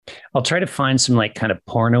I'll try to find some like kind of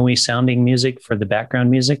porno-y sounding music for the background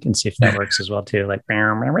music and see if that works as well too. Like,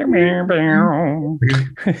 And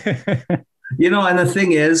the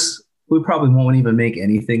thing is, we probably won't even make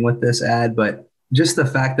anything with this ad, but just the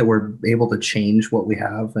fact that we're able to change what we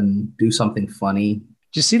have and do something funny.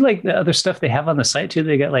 do you see like the other stuff they have on the site too?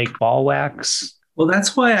 They got like ball wax. Well,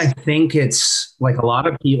 that's why I think it's like a lot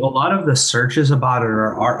of people, a lot of the searches about it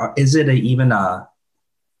are is it even a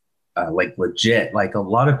like legit? Like a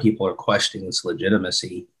lot of people are questioning its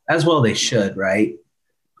legitimacy as well. They should, right?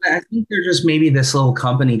 I think they're just maybe this little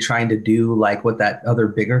company trying to do like what that other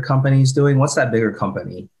bigger company is doing. What's that bigger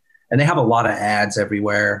company? And they have a lot of ads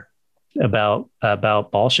everywhere About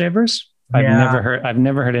ball shavers. Yeah. I've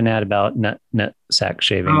never heard an ad about nut sack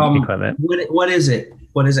shaving equipment. What is it?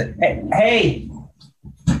 What is it? Hey,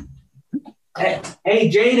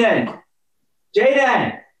 Jaden.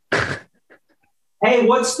 Hey,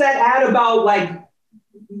 what's that ad about? Like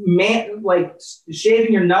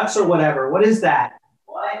shaving your nuts or whatever. What is that?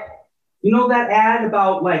 What? You know that ad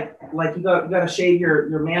about like you got to shave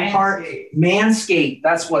your man part? Manscaped.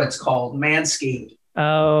 That's what it's called. Manscaped.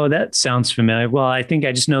 Oh, that sounds familiar. Well, I think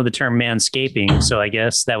I just know the term manscaping, so I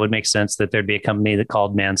guess that would make sense that there'd be a company that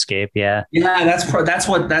called Manscaped. Yeah. Yeah, that's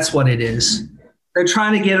what it is. They're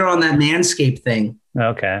trying to get it on that Manscaped thing.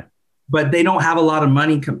 Okay. But they don't have a lot of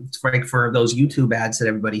money for those YouTube ads that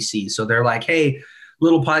everybody sees. So they're like, hey,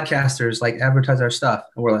 little podcasters, like advertise our stuff.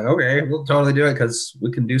 And we're like, okay, we'll totally do it because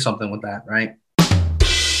we can do something with that, right?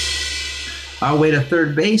 Our way to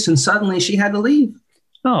third base, and suddenly she had to leave.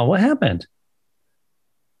 Oh, what happened?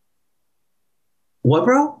 What,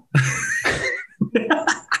 bro?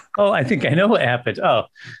 Oh, I think I know what happened. Oh,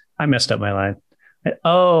 I messed up my line.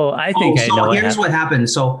 Oh, I think I know. Here's what happened.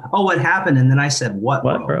 So, what happened? And then I said, what,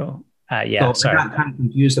 bro? Yeah, so sorry. I got kind of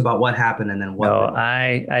confused about what happened and then what. No,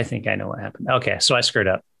 I think I know what happened. Okay, so I screwed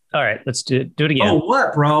up. All right, let's do it again. Oh,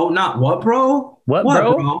 what, bro? Not what, bro? What,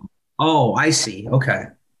 bro? Oh, I see. Okay.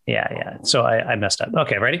 Yeah. So I messed up.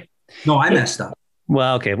 Okay, ready? No, I messed up.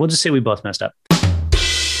 Well, okay, we'll just say we both messed up.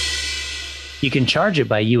 You can charge it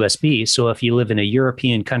by USB. So if you live in a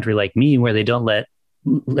European country like me where they don't let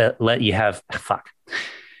you have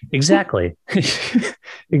exactly.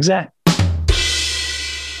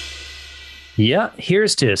 Yeah,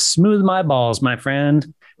 here's to smooth my balls, my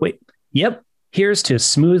friend. Wait, yep. Here's to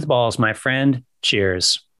smooth balls, my friend.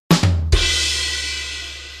 Cheers.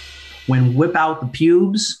 When whip out the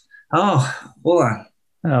pubes. Oh, hold on.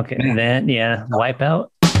 Okay, man. Then wipe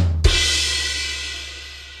out.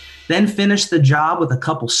 Then finish the job with a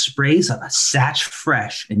couple sprays of a Satch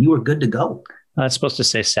Fresh, and you are good to go. It's supposed to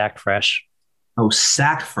say Sack Fresh. Oh,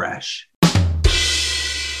 Sack Fresh.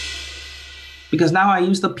 Because now I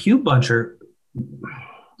use the pube buncher.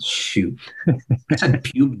 Shoot. I said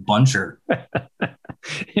pube buncher.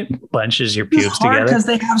 It bunches your pubes together. Because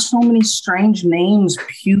they have so many strange names.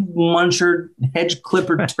 Pube muncher, hedge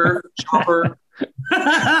clipper, turf chopper.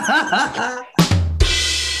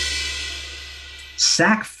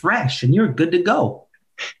 Sack Fresh, and you're good to go.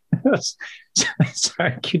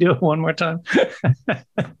 Sorry, can you do it one more time?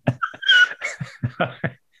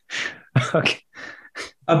 Okay.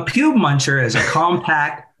 A pube muncher is a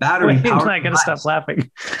compact battery powered. I gotta stop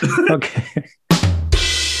laughing. Okay.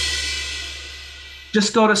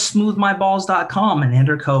 Just go to smoothmyballs.com and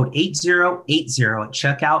enter code 8080 at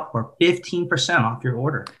checkout for 15% off your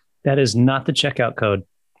order. That is not the checkout code.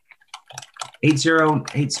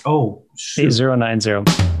 8090. 8090.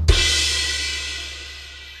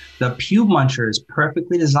 The pube muncher is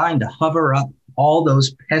perfectly designed to hover up all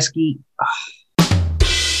those pesky.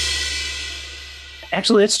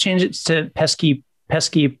 Actually, let's change it to pesky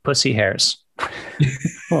pussy hairs.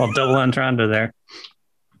 Well, double entendre there.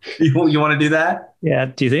 You want to do that? Yeah.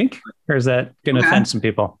 Do you think? Or is that going to offend some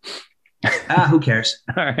people? Who cares?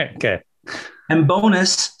 All right. Okay. And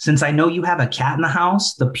bonus, since I know you have a cat in the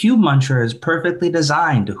house, the pube muncher is perfectly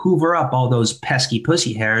designed to hoover up all those pesky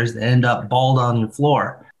pussy hairs that end up bald on your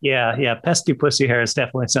floor. Yeah. Pesky pussy hairs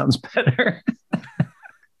definitely sounds better.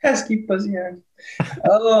 Pesky pussy hairs.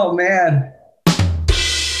 Oh, man.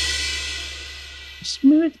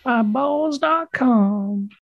 Smoothmyballs.com